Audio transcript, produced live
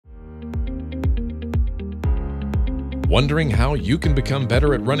Wondering how you can become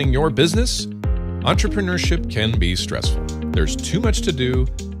better at running your business? Entrepreneurship can be stressful. There's too much to do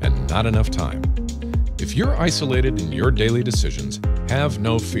and not enough time. If you're isolated in your daily decisions, have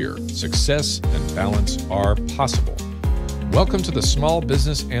no fear. Success and balance are possible. Welcome to the Small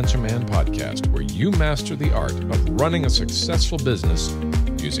Business Answer Man podcast, where you master the art of running a successful business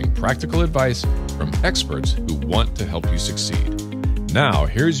using practical advice from experts who want to help you succeed. Now,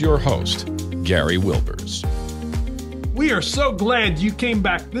 here's your host, Gary Wilbers. We are so glad you came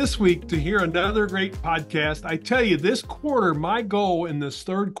back this week to hear another great podcast. I tell you, this quarter, my goal in this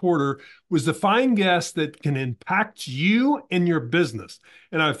third quarter was to find guests that can impact you and your business.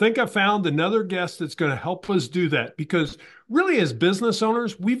 And I think I found another guest that's going to help us do that, because really as business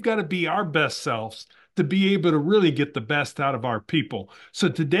owners, we've got to be our best selves to be able to really get the best out of our people. So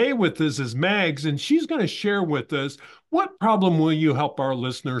today with us is Mags, and she's going to share with us, what problem will you help our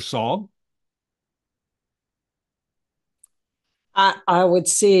listeners solve? I would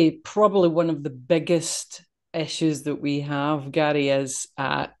say probably one of the biggest issues that we have, Gary, is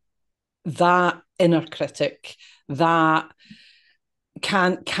that inner critic, that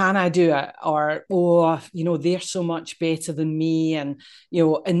can I do it? Or, they're so much better than me. And,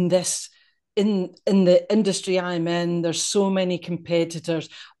 in the industry I'm in, there's so many competitors.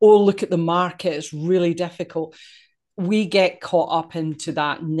 Oh, look at the market, it's really difficult. We get caught up into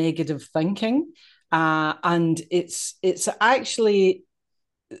that negative thinking. And it's actually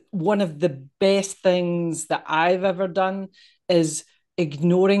one of the best things that I've ever done is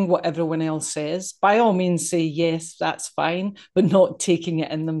ignoring what everyone else says. By all means, say, yes, that's fine, but not taking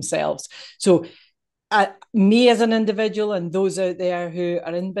it in themselves. So me as an individual and those out there who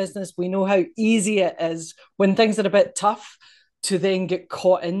are in business, we know how easy it is when things are a bit tough to then get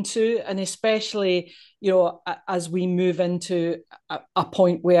caught into. And especially, as we move into a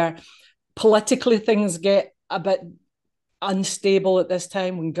point where politically things get a bit unstable at this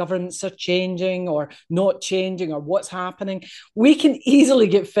time, when governments are changing or not changing or what's happening, we can easily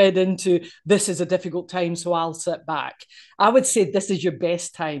get fed into, this is a difficult time, so I'll sit back. I would say this is your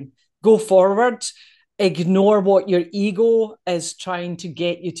best time. Go forward, ignore what your ego is trying to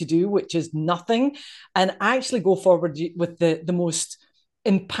get you to do, which is nothing, and actually go forward with the most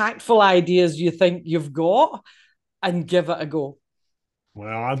impactful ideas you think you've got and give it a go.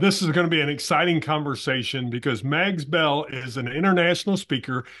 Well, this is going to be an exciting conversation because Mags Bell is an international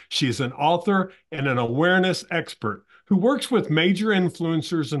speaker. She is an author and an awareness expert who works with major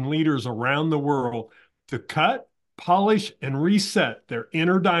influencers and leaders around the world to cut, polish, and reset their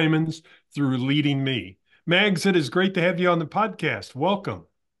inner diamonds through Leading Me. Mags, it is great to have you on the podcast. Welcome.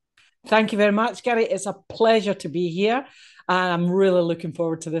 Thank you very much, Gary. It's a pleasure to be here. I'm really looking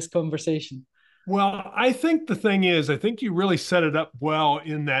forward to this conversation. Well, I think the thing is, I think you really set it up well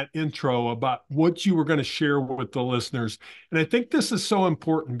in that intro about what you were going to share with the listeners. And I think this is so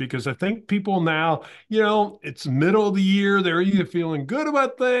important because I think people now, it's middle of the year, they're either feeling good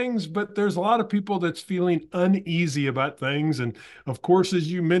about things, but there's a lot of people that's feeling uneasy about things. And of course,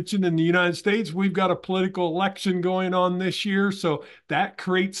 as you mentioned, in the United States, we've got a political election going on this year. So that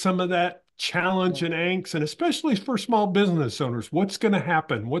creates some of that challenge and angst, and especially for small business owners, what's going to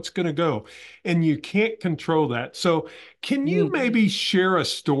happen, what's going to go, and you can't control that. So can you maybe share a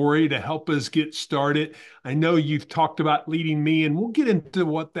story to help us get started? I know you've talked about Leading Me, and we'll get into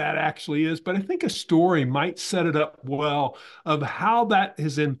what that actually is, but I think a story might set it up well of how that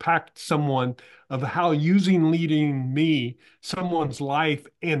has impacted someone, of how using Leading Me, someone's life,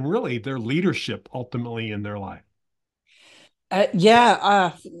 and really their leadership ultimately in their life.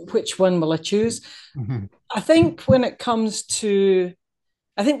 Which one will I choose? Mm-hmm. I think when it comes to,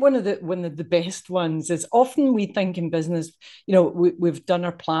 one of the best ones is, often we think in business, we've done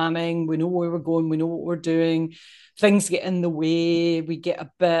our planning, we know where we're going, we know what we're doing, things get in the way, we get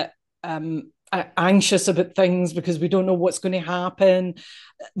a bit anxious about things because we don't know what's going to happen.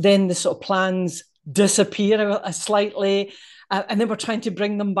 Then the sort of plans disappear slightly, and then we're trying to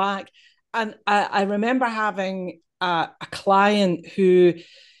bring them back. And I remember having a client who,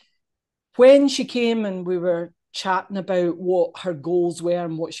 when she came and we were chatting about what her goals were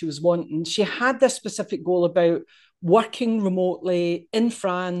and what she was wanting, she had this specific goal about working remotely in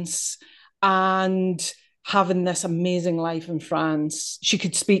France and having this amazing life in France. She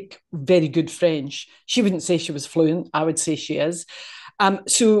could speak very good French. She wouldn't say she was fluent. I would say she is.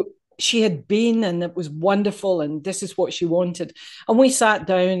 So she had been, and it was wonderful, and this is what she wanted. And we sat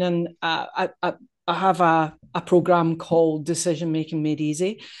down, and I have a program called Decision Making Made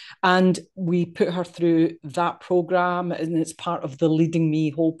Easy, and we put her through that program, and it's part of the Leading Me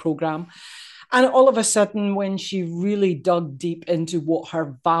whole program. And all of a sudden, when she really dug deep into what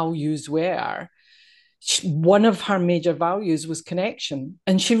her values were, one of her major values was connection.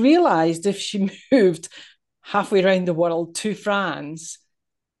 And she realized if she moved halfway around the world to France,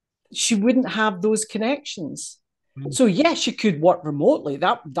 she wouldn't have those connections. So yes, she could work remotely.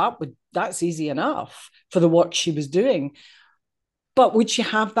 That's easy enough for the work she was doing. But would she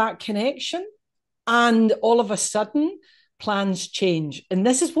have that connection? And all of a sudden, plans change. And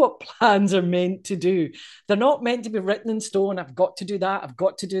this is what plans are meant to do. They're not meant to be written in stone. I've got to do that. I've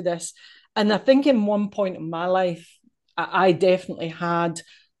got to do this. And I think in one point in my life, I definitely had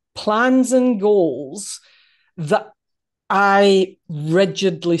plans and goals that I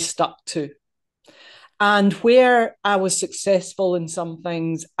rigidly stuck to. And where I was successful in some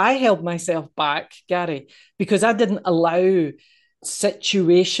things, I held myself back, Gary, because I didn't allow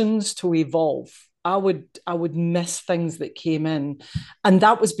situations to evolve. I would miss things that came in. And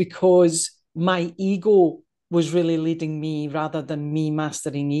that was because my ego was really leading me rather than me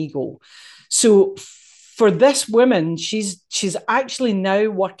mastering ego. So for this woman, she's actually now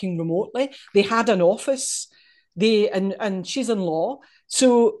working remotely. They had an office, and she's in law.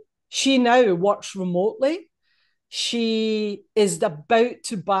 So she now works remotely. She is about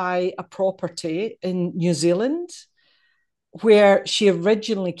to buy a property in New Zealand where she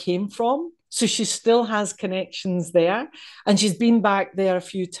originally came from. So she still has connections there. And she's been back there a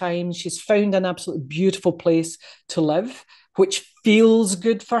few times. She's found an absolutely beautiful place to live, which feels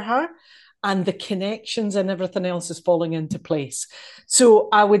good for her. And the connections and everything else is falling into place. So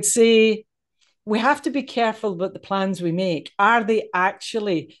I would say we have to be careful about the plans we make. Are they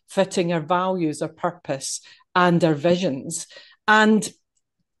actually fitting our values, our purpose, and our visions? And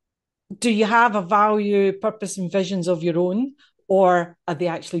do you have a value, purpose, and visions of your own? Or are they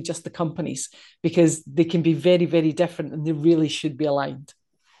actually just the company's? Because they can be very, very different and they really should be aligned.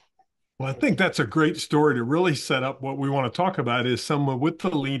 Well, I think that's a great story to really set up what we want to talk about is someone with the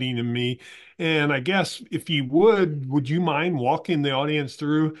leading in me. And I guess if you would you mind walking the audience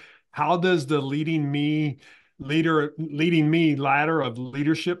through how does the leading me ladder of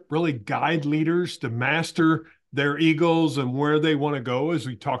leadership really guide leaders to master their egos and where they want to go, as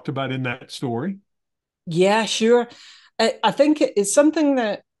we talked about in that story? Yeah, sure. I think it's something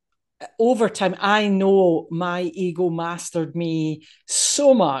that over time, I know my ego mastered me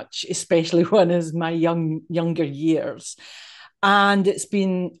so much, especially when I was my younger years. And it's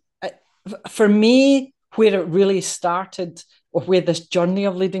been, for me, where it really started, or where this journey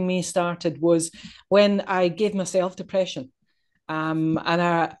of leading me started, was when I gave myself depression. And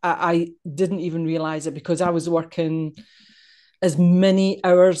I didn't even realize it because I was working as many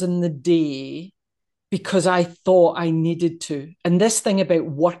hours in the day because I thought I needed to. And this thing about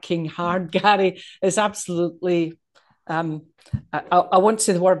working hard, Gary, is absolutely, I want to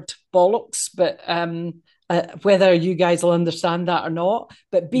say the word bollocks, but whether you guys will understand that or not,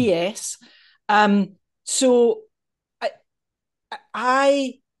 but BS. So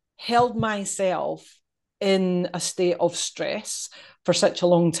I held myself in a state of stress for such a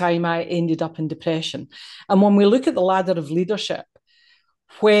long time, I ended up in depression. And when we look at the ladder of leadership,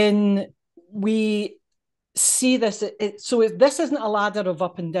 when we see this, this isn't a ladder of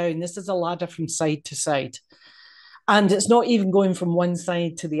up and down, this is a ladder from side to side. And it's not even going from one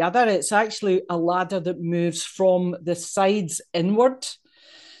side to the other. It's actually a ladder that moves from the sides inward.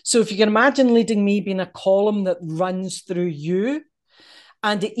 So if you can imagine leading me being a column that runs through you,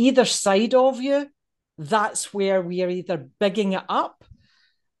 and either side of you, that's where we are either bigging it up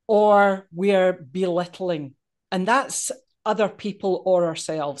or we're belittling. And that's other people or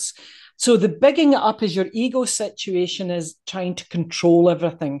ourselves. So the bigging it up is your ego situation is trying to control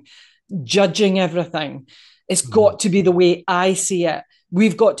everything, judging everything. It's got to be the way I see it.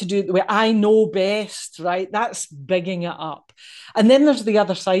 We've got to do it the way I know best, right? That's bigging it up. And then there's the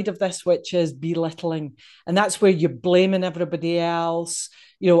other side of this, which is belittling. And that's where you're blaming everybody else.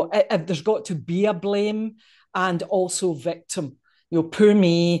 You know, there's got to be a blame and also victim. You know, poor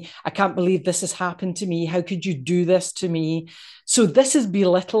me, I can't believe this has happened to me. How could you do this to me? So this is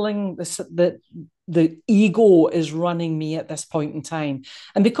belittling. The ego is running me at this point in time.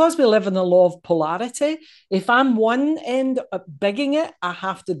 And because we live in the law of polarity, if I'm one end bigging it, I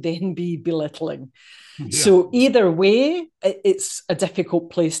have to then be belittling. Yeah. So either way, it's a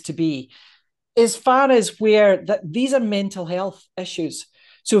difficult place to be. As far as where these are mental health issues.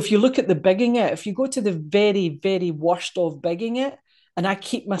 So if you look at the bigging it, if you go to the very, very worst of bigging it, and I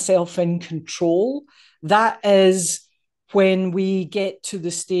keep myself in control, that is when we get to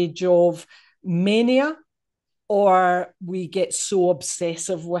the stage of mania or we get so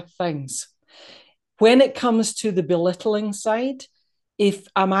obsessive with things. When it comes to the belittling side, if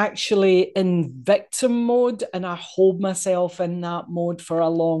I'm actually in victim mode and I hold myself in that mode for a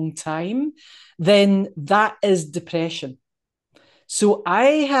long time, then that is depression. So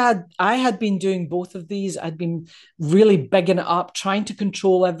I had been doing both of these. I'd been really bigging it up, trying to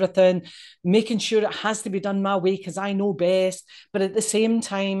control everything, making sure it has to be done my way because I know best. But at the same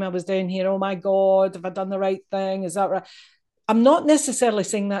time, I was down here, oh my God, have I done the right thing? Is that right? I'm not necessarily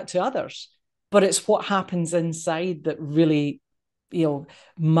saying that to others, but it's what happens inside that really,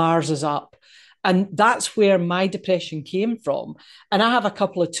 mars us up. And that's where my depression came from. And I have a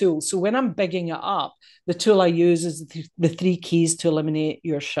couple of tools. So when I'm bigging it up, the tool I use is the 3 keys to eliminate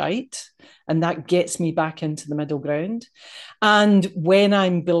your shite. And that gets me back into the middle ground. And when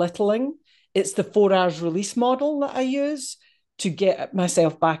I'm belittling, it's the 4 hours release model that I use to get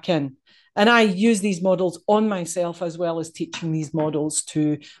myself back in. And I use these models on myself as well as teaching these models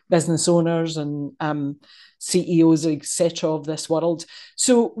to business owners and CEOs, etc., of this world.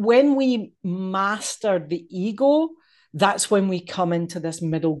 So when we master the ego, that's when we come into this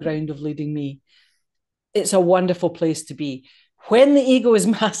middle ground of leading me. It's a wonderful place to be. When the ego is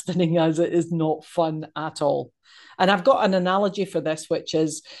mastering us, it is not fun at all. And I've got an analogy for this, which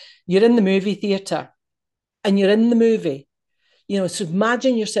is you're in the movie theater and you're in the movie. So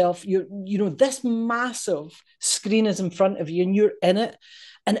imagine yourself, this massive screen is in front of you and you're in it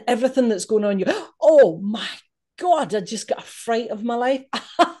and everything that's going on, oh my God, I just got a fright of my life.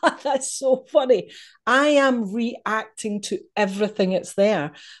 That's so funny. I am reacting to everything that's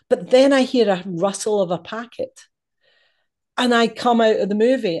there. But then I hear a rustle of a packet and I come out of the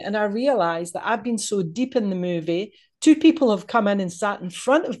movie and I realize that I've been so deep in the movie. 2 people have come in and sat in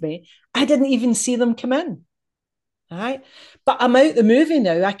front of me. I didn't even see them come in. All right. But I'm out the movie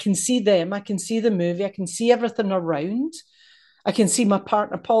now. I can see them. I can see the movie. I can see everything around. I can see my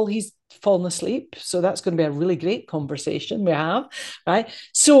partner, Paul, he's fallen asleep. So that's going to be a really great conversation we have. Right.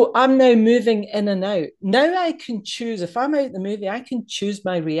 So I'm now moving in and out. Now I can choose, if I'm out the movie, I can choose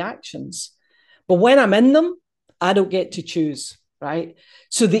my reactions. But when I'm in them, I don't get to choose. Right.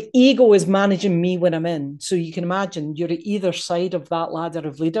 So the ego is managing me when I'm in. So you can imagine you're at either side of that ladder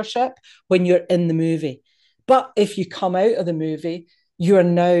of leadership when you're in the movie. But if you come out of the movie, you're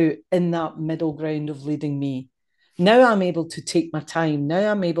now in that middle ground of leading me. Now I'm able to take my time.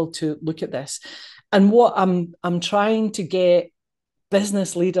 Now I'm able to look at this. And what I'm trying to get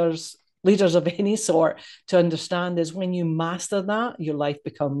business leaders of any sort to understand is when you master that, your life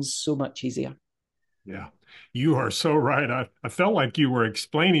becomes so much easier. Yeah, you are so right. I felt like you were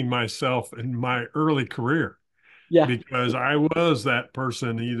explaining myself in my early career. Yeah. Because I was that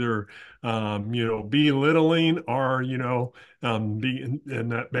person either, belittling or, be in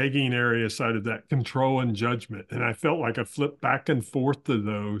that begging area side of that control and judgment. And I felt like I flipped back and forth to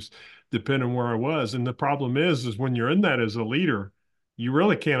those depending where I was. And the problem is when you're in that as a leader, you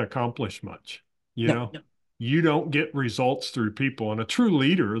really can't accomplish much. No. You don't get results through people. And a true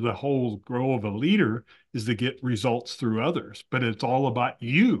leader, the whole goal of a leader is to get results through others, but it's all about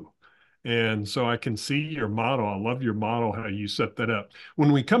you. And so I can see your model. I love your model, how you set that up.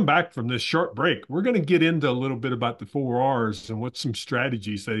 When we come back from this short break, we're going to get into a little bit about the 4 Rs and what some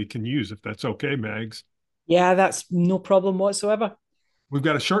strategies they can use, if that's okay, Mags. Yeah, that's no problem whatsoever. We've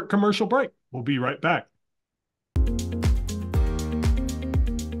got a short commercial break. We'll be right back.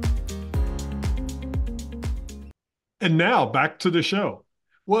 And now back to the show.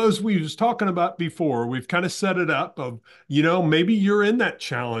 Well, as we was talking about before, we've kind of set it up of, maybe you're in that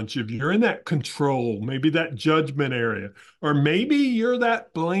challenge, if you're in that control, maybe that judgment area, or maybe you're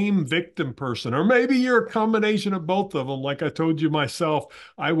that blame victim person, or maybe you're a combination of both of them. Like I told you myself,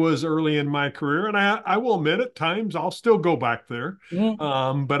 I was early in my career, and I will admit at times I'll still go back there.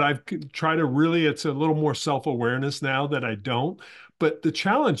 But I've tried to really, it's a little more self-awareness now that I don't. But the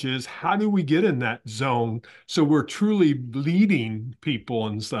challenge is, how do we get in that zone so we're truly leading people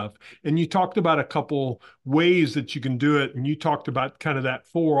and stuff? And you talked about a couple ways that you can do it. And you talked about kind of that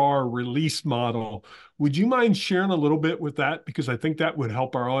 4R release model. Would you mind sharing a little bit with that? Because I think that would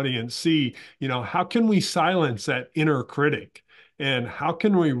help our audience see, how can we silence that inner critic? And how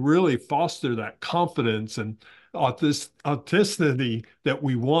can we really foster that confidence and authenticity that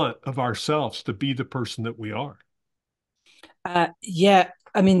we want of ourselves to be the person that we are? Yeah,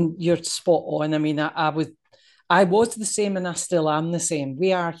 I mean, you're spot on. I mean, I was the same and I still am the same.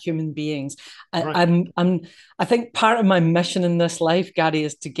 We are human beings. Right. I think part of my mission in this life, Gary,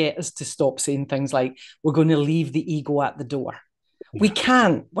 is to get us to stop saying things like, we're going to leave the ego at the door. We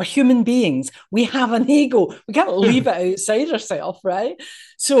can't. We're human beings. We have an ego. We can't leave it outside ourselves, right?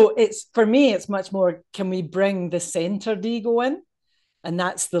 So for me, it's much more, can we bring the centered ego in? And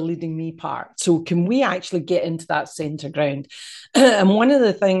that's the leading me part. So can we actually get into that center ground? And one of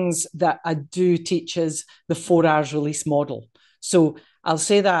the things that I do teach is the 4 R's release model. So I'll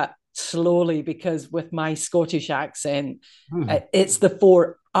say that slowly because with my Scottish accent, it's the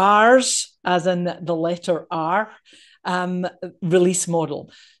 4 R's, as in the letter R, release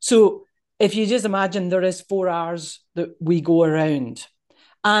model. So if you just imagine there is 4 R's that we go around.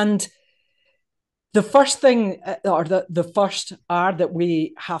 And the first thing, or the first R that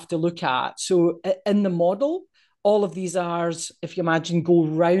we have to look at, so in the model, all of these R's, if you imagine, go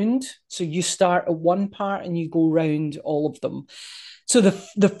round. So you start at one part and you go round all of them. So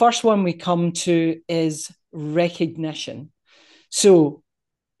the first one we come to is recognition. So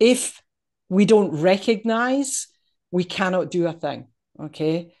if we don't recognize, we cannot do a thing,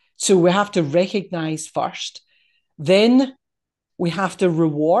 okay? So we have to recognize first. Then we have to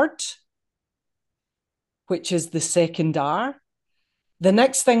reward, which is the second R. The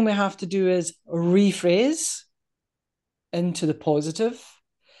next thing we have to do is rephrase into the positive.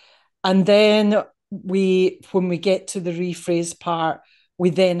 And then when we get to the rephrase part, we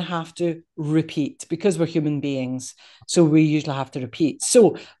then have to repeat because we're human beings. So we usually have to repeat.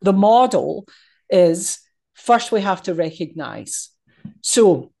 So the model is first we have to recognize.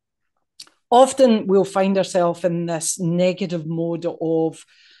 So often we'll find ourselves in this negative mode of,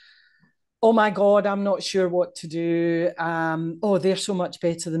 oh my God, I'm not sure what to do. Oh, they're so much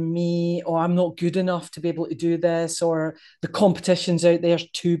better than me. Or I'm not good enough to be able to do this. Or the competition's out there is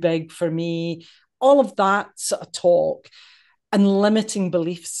too big for me. All of that sort of talk and limiting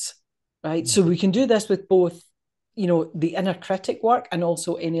beliefs, right? So we can do this with both, the inner critic work and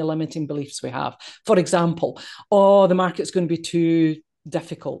also any limiting beliefs we have. For example, oh, the market's going to be too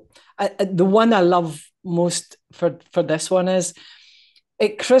difficult. The one I love most for this one is,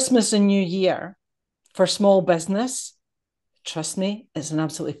 at Christmas and New Year, for small business, trust me, it's an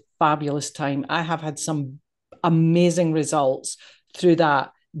absolutely fabulous time. I have had some amazing results through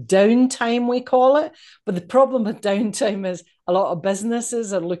that downtime, we call it. But the problem with downtime is a lot of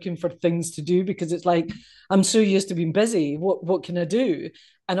businesses are looking for things to do because it's like, I'm so used to being busy. What can I do?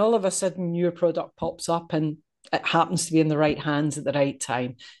 And all of a sudden, your product pops up and it happens to be in the right hands at the right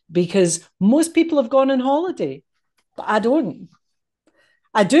time because most people have gone on holiday, but I don't.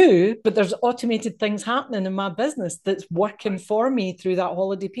 I do, but there's automated things happening in my business that's working for me through that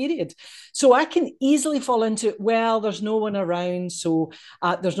holiday period. So I can easily fall into, well, there's no one around, so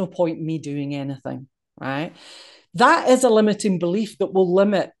there's no point in me doing anything, right? That is a limiting belief that will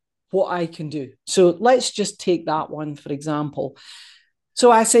limit what I can do. So let's just take that one, for example.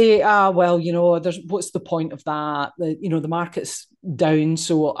 So I say, well, what's the point of that? The market's down,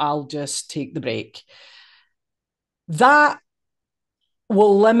 so I'll just take the break. That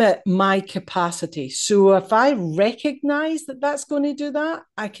will limit my capacity. So if I recognize that that's going to do that,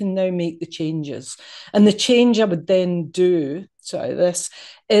 I can now make the changes. And the change I would then do, this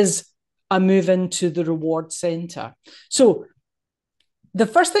is I move into the reward center. So the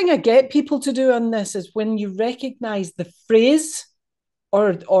first thing I get people to do on this is when you recognize the phrase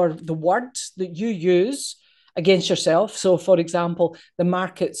or the words that you use against yourself. So for example, the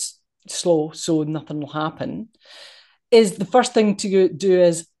market's slow, so nothing will happen. Is the first thing to do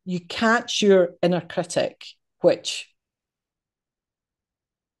is you catch your inner critic, which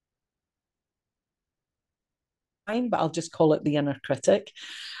but I'll just call it the inner critic.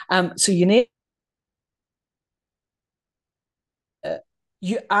 So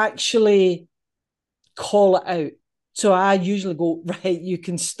you actually call it out. So I usually go, right, you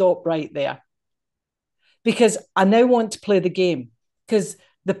can stop right there. Because I now want to play the game. Because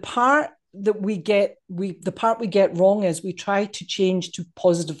the part we get wrong is we try to change to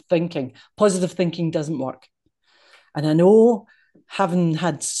positive thinking. Positive thinking doesn't work. And I know, having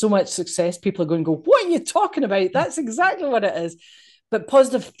had so much success, people are going to go, what are you talking about? That's exactly what it is. But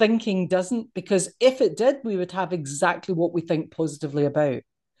positive thinking doesn't, because if it did, we would have exactly what we think positively about.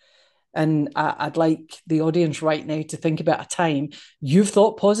 And I'd like the audience right now to think about a time you've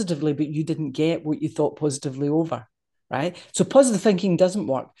thought positively, but you didn't get what you thought positively over, right? So positive thinking doesn't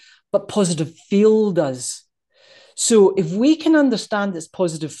work, but positive feel does. So if we can understand this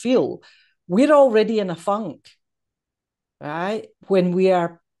positive feel, we're already in a funk, right? When we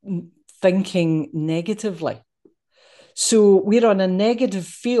are thinking negatively. So we're on a negative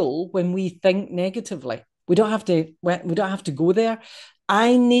feel when we think negatively. We don't have to go there.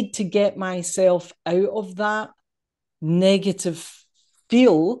 I need to get myself out of that negative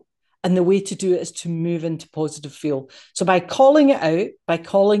feel. And the way to do it is to move into positive feel. So by calling it out, by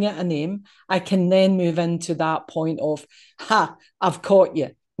calling it a name, I can then move into that point of, I've caught you.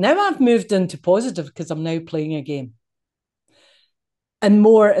 Now I've moved into positive because I'm now playing a game. And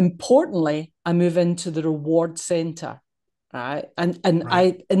more importantly, I move into the reward center. Right. And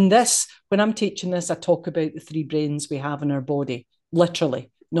Right. in this, when I'm teaching this, I talk about the three brains we have in our body,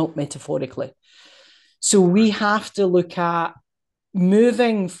 literally, not metaphorically. So we Right. have to look at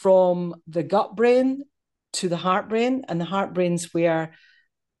moving from the gut brain to the heart brain, and the heart brain's where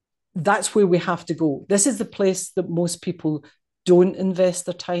that's where we have to go. This is the place that most people don't invest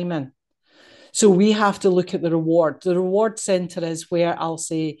their time in. So we have to look at the reward. The reward center is where I'll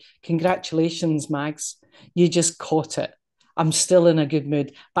say, congratulations, Mags, you just caught it. I'm still in a good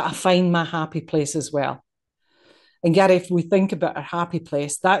mood, but I find my happy place as well. And Gary, if we think about our happy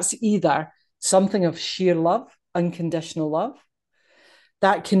place, that's either something of sheer love, unconditional love.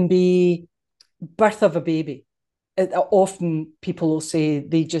 That can be birth of a baby. Often people will say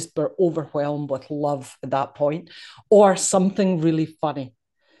they just were overwhelmed with love at that point, or something really funny.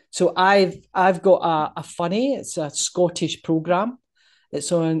 So I've got a funny. It's a Scottish program.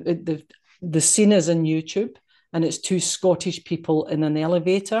 It's on the scene is in YouTube, and it's two Scottish people in an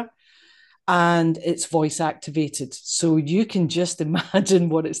elevator, and it's voice activated. So you can just imagine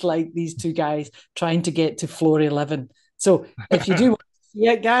what it's like, these two guys trying to get to floor 11. So if you do want to see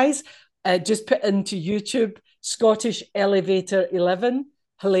it, guys, just put into YouTube Scottish elevator 11.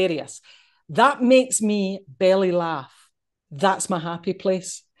 Hilarious. That makes me belly laugh. That's my happy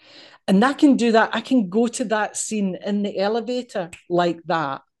place. And I can do that. I can go to that scene in the elevator like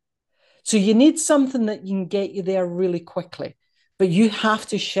that. So you need something that can get you there really quickly, but you have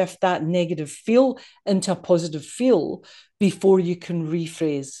to shift that negative feel into a positive feel before you can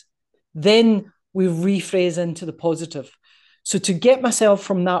rephrase. Then we rephrase into the positive. So to get myself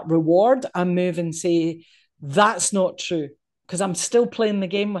from that reward, I move and say, that's not true, because I'm still playing the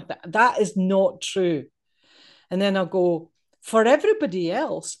game with it. That is not true. And then I'll go, for everybody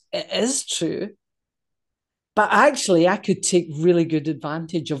else, it is true. But actually, I could take really good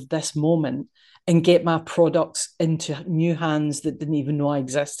advantage of this moment and get my products into new hands that didn't even know I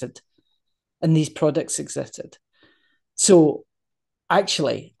existed. And these products existed. So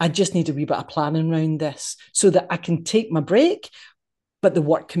actually, I just need a wee bit of planning around this so that I can take my break, but the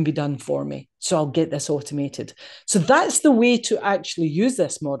work can be done for me. So I'll get this automated. So that's the way to actually use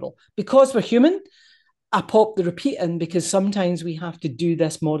this model. Because we're human, I pop the repeat in because sometimes we have to do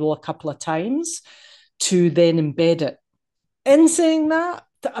this model a couple of times to then embed it. In saying that,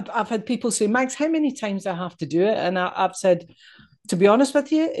 I've had people say, Max, how many times do I have to do it? And I've said, to be honest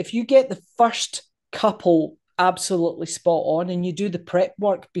with you, if you get the first couple absolutely spot on and you do the prep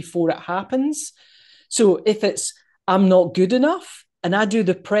work before it happens. So if it's, I'm not good enough, and I do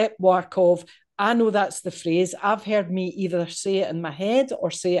the prep work of, I know that's the phrase, I've heard me either say it in my head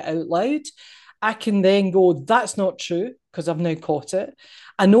or say it out loud. I can then go, that's not true, because I've now caught it.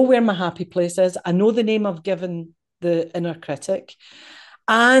 I know where my happy place is. I know the name I've given the inner critic.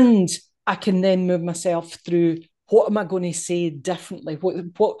 And I can then move myself through, what am I going to say differently?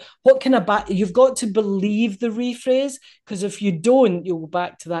 What can I back? You've got to believe the rephrase, because if you don't, you'll go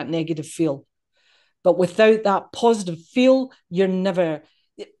back to that negative feel. But without that positive feel, you're never.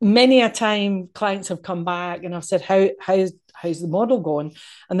 Many a time, clients have come back and I've said, how's the model going?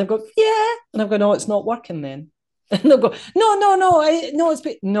 And they've gone, yeah. And I've gone, no, it's not working then. And they'll go, no,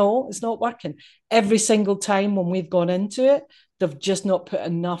 it's not working. Every single time when we've gone into it, they've just not put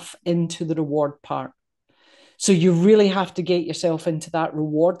enough into the reward part. So you really have to get yourself into that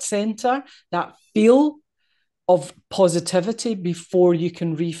reward center, that feel of positivity before you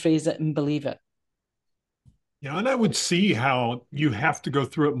can rephrase it and believe it. Yeah, and I would see how you have to go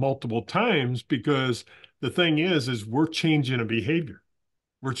through it multiple times because the thing is we're changing a behavior.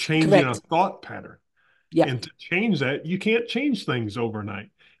 We're changing a Correct. thought pattern. Yeah. And to change that, you can't change things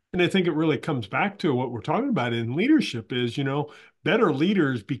overnight. And I think it really comes back to what we're talking about in leadership is, better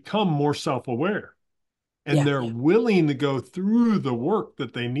leaders become more self-aware and Yeah. they're willing to go through the work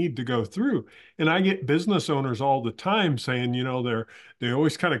that they need to go through. And I get business owners all the time saying, they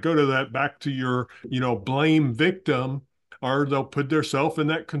always kind of go to that back to your, blame victim, or they'll put themselves in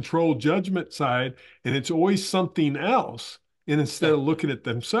that control judgment side, and it's always something else. And instead Yeah. of looking at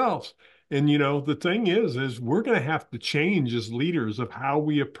themselves. And the thing is we're going to have to change as leaders of how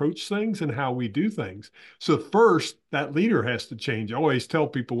we approach things and how we do things. So first, that leader has to change. I always tell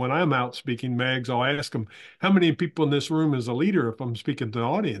people when I'm out speaking, Megs, I'll ask them, how many people in this room is a leader if I'm speaking to the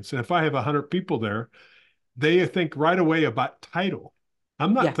audience? And if I have 100 people there, they think right away about title.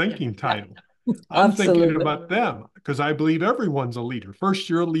 I'm not Yeah. thinking Yeah. title. I'm thinking Absolutely. about them because I believe everyone's a leader. First,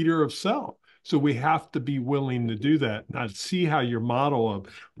 you're a leader of self. So we have to be willing to do that. And I see how your model of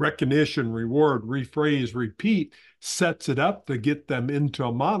recognition, reward, rephrase, repeat sets it up to get them into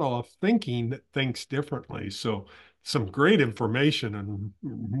a model of thinking that thinks differently. So some great information and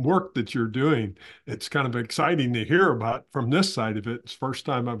work that you're doing. It's kind of exciting to hear about from this side of it. It's the first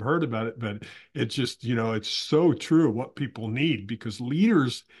time I've heard about it, but it's just, it's so true what people need, because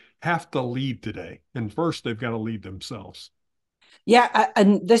leaders have to lead today. And first, they've got to lead themselves. Yeah,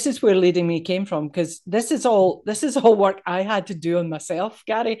 and this is where Leading Me came from, because this is all work I had to do on myself,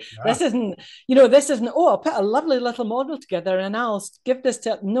 Gary. Yeah. This isn't, oh, I'll put a lovely little model together and I'll give this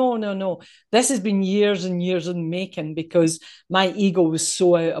to, no, no, no. This has been years and years in making, because my ego was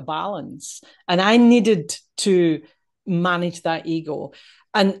so out of balance and I needed to manage that ego.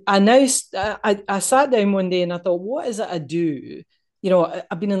 And I sat down one day and I thought, what is it I do?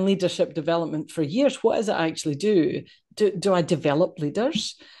 I've been in leadership development for years. What does it actually do? Do I develop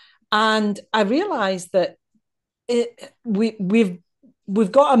leaders? And I realized that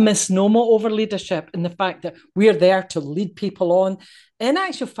we've got a misnomer over leadership in the fact that we're there to lead people on. In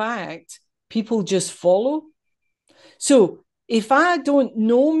actual fact, people just follow. So if I don't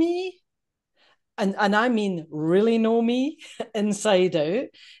know me, and I mean really know me inside out,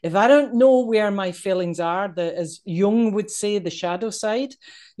 if I don't know where my feelings are, as Jung would say, the shadow side,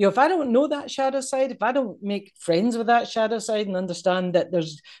 if I don't know that shadow side, if I don't make friends with that shadow side and understand that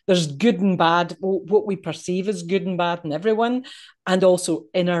there's good and bad, what we perceive as good and bad in everyone, and also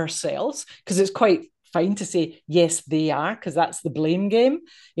in ourselves, because it's quite fine to say, yes, they are, because that's the blame game.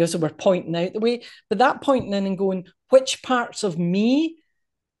 So we're pointing out the way, but that pointing in and going, which parts of me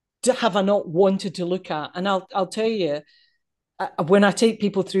have I not wanted to look at? And I'll tell you, when I take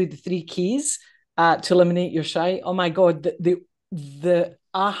people through the 3 keys to eliminate your shite, oh my God, the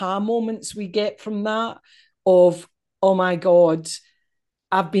aha moments we get from that of, oh my God,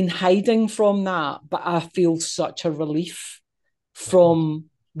 I've been hiding from that, but I feel such a relief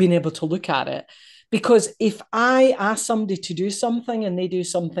from being able to look at it. Because if I ask somebody to do something and they do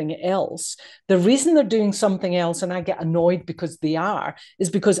something else, the reason they're doing something else and I get annoyed because they are, is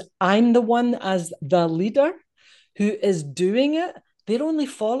because I'm the one as the leader who is doing it. They're only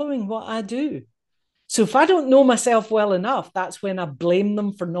following what I do. So if I don't know myself well enough, that's when I blame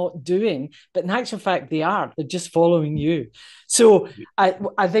them for not doing. But in actual fact, they are. They're just following you. So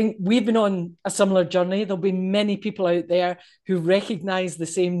I think we've been on a similar journey. There'll be many people out there who recognize the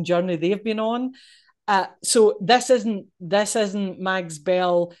same journey they've been on. So this isn't Mags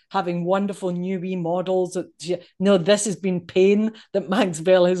Bell having wonderful new wee models. No, this has been pain that Mags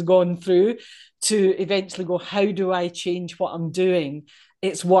Bell has gone through to eventually go, how do I change what I'm doing?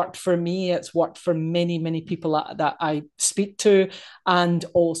 It's worked for me. It's worked for many, many people that I speak to and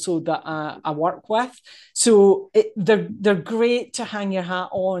also that I work with. So they're great to hang your hat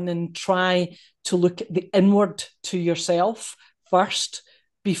on and try to look at the inward to yourself first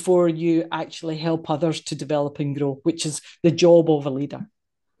before you actually help others to develop and grow, which is the job of a leader.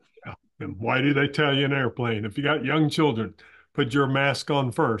 Yeah. And why do they tell you in airplane, if you got young children, put your mask on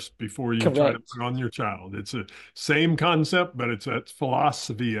first before you try to put on your child? It's the same concept, but it's that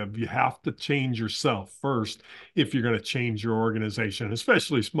philosophy of you have to change yourself first if you're going to change your organization,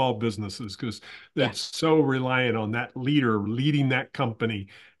 especially small businesses, because it's so reliant on that leader leading that company,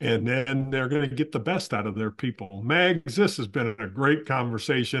 and then they're going to get the best out of their people. Mags, this has been a great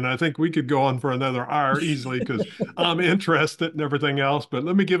conversation. I think we could go on for another hour easily because I'm interested in everything else, but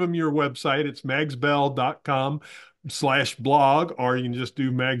let me give them your website. It's magsbell.com/blog, or you can just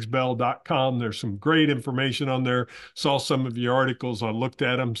do magsbell.com. There's some great information on there. Saw some of your articles. I looked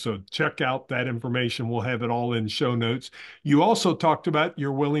at them. So check out that information. We'll have it all in show notes. You also talked about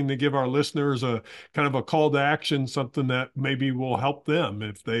you're willing to give our listeners a kind of a call to action, something that maybe will help them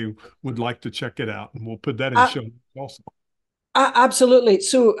if they would like to check it out. And we'll put that in show notes also. Absolutely.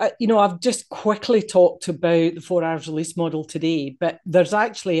 So, I've just quickly talked about the 4 hours release model today, but there's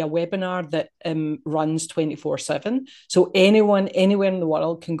actually a webinar that runs 24/7. So anyone, anywhere in the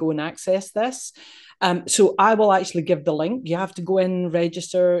world can go and access this. So I will actually give the link. You have to go in,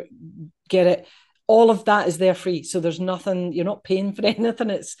 register, get it. All of that is there free. So there's nothing, you're not paying for anything.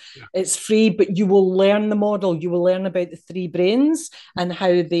 It's free, but you will learn the model. You will learn about the 3 brains and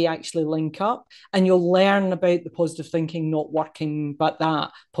how they actually link up. And you'll learn about the positive thinking not working, but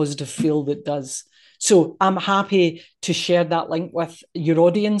that positive feel that does. So I'm happy to share that link with your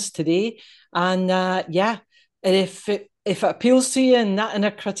audience today. And if it appeals to you and that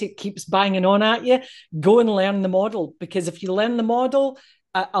inner critic keeps banging on at you, go and learn the model. Because if you learn the model,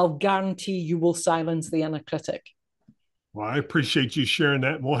 I'll guarantee you will silence the inner critic. Well, I appreciate you sharing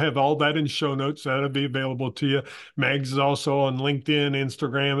that. And we'll have all that in show notes. That'll be available to you. Mags is also on LinkedIn,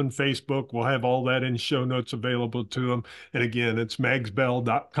 Instagram, and Facebook. We'll have all that in show notes available to them. And again, it's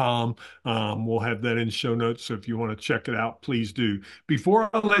magsbell.com. We'll have that in show notes. So if you want to check it out, please do. Before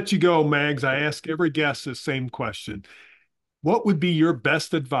I let you go, Mags, I ask every guest the same question. What would be your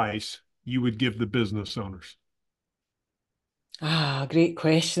best advice you would give the business owners? Great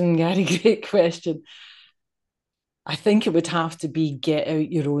question, Gary. Great question. I think it would have to be get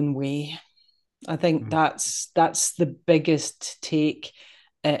out your own way. I think that's the biggest take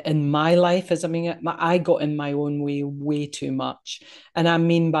in my life. Is, I mean, I got in my own way too much, and I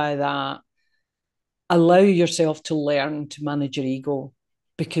mean by that, allow yourself to learn to manage your ego.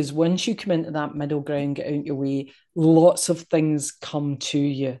 Because once you come into that middle ground, get out your way, lots of things come to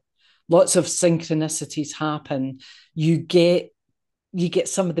you, lots of synchronicities happen. You get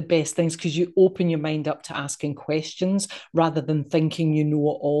some of the best things because you open your mind up to asking questions rather than thinking you know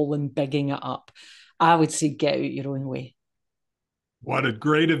it all and bigging it up. I would say get out your own way. What a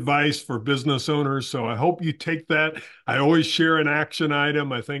great advice for business owners. So I hope you take that. I always share an action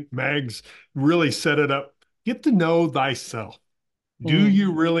item. I think Mags really set it up. Get to know thyself. Do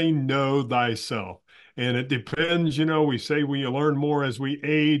you really know thyself? And it depends, we say we learn more as we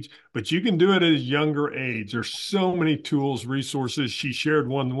age, but you can do it at a younger age. There's so many tools, resources. She shared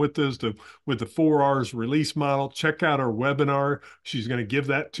one with us with the 4 R's release model. Check out our webinar. She's going to give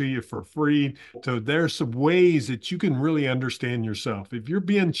that to you for free. So there's some ways that you can really understand yourself. If you're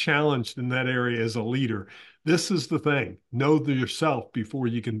being challenged in that area as a leader, this is the thing. Know yourself before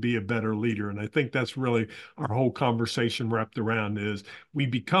you can be a better leader. And I think that's really our whole conversation wrapped around is we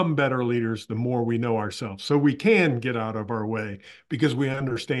become better leaders the more we know ourselves. So we can get out of our way because we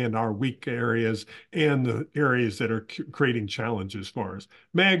understand our weak areas and the areas that are creating challenges for us.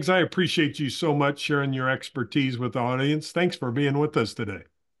 Mags, I appreciate you so much sharing your expertise with the audience. Thanks for being with us today.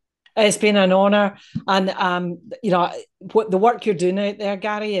 It's been an honor. And, what the work you're doing out there,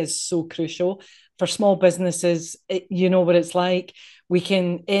 Gary, is so crucial for small businesses. You know what it's like. We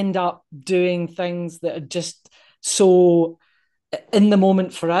can end up doing things that are just so in the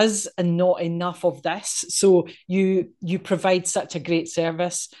moment for us and not enough of this. So you provide such a great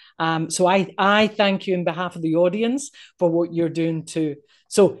service. So I thank you on behalf of the audience for what you're doing too.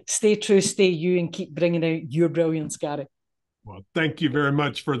 So stay true, stay you, and keep bringing out your brilliance, Gary. Well, thank you very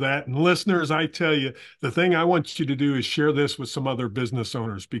much for that. And listeners, I tell you, the thing I want you to do is share this with some other business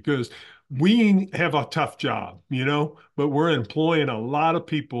owners because we have a tough job, but we're employing a lot of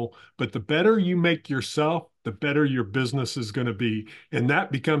people. But the better you make yourself, the better your business is going to be. And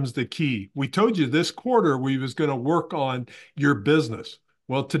that becomes the key. We told you this quarter we was going to work on your business.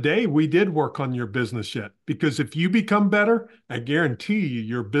 Well, today we did work on your business yet, because if you become better, I guarantee you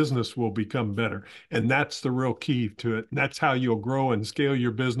your business will become better. And that's the real key to it. And that's how you'll grow and scale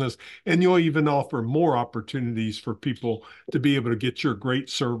your business. And you'll even offer more opportunities for people to be able to get your great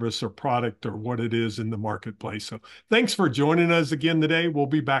service or product or what it is in the marketplace. So thanks for joining us again today. We'll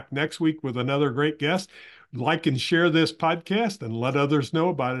be back next week with another great guest. Like and share this podcast and let others know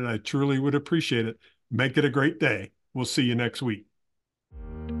about it. I truly would appreciate it. Make it a great day. We'll see you next week.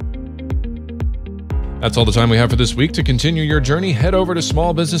 That's all the time we have for this week. To continue your journey, head over to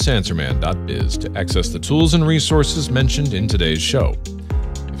smallbusinessanswerman.biz to access the tools and resources mentioned in today's show.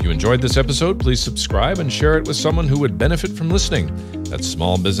 If you enjoyed this episode, please subscribe and share it with someone who would benefit from listening. That's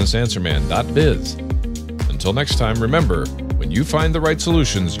smallbusinessanswerman.biz. Until next time, remember, when you find the right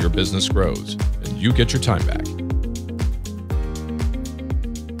solutions, your business grows and you get your time back.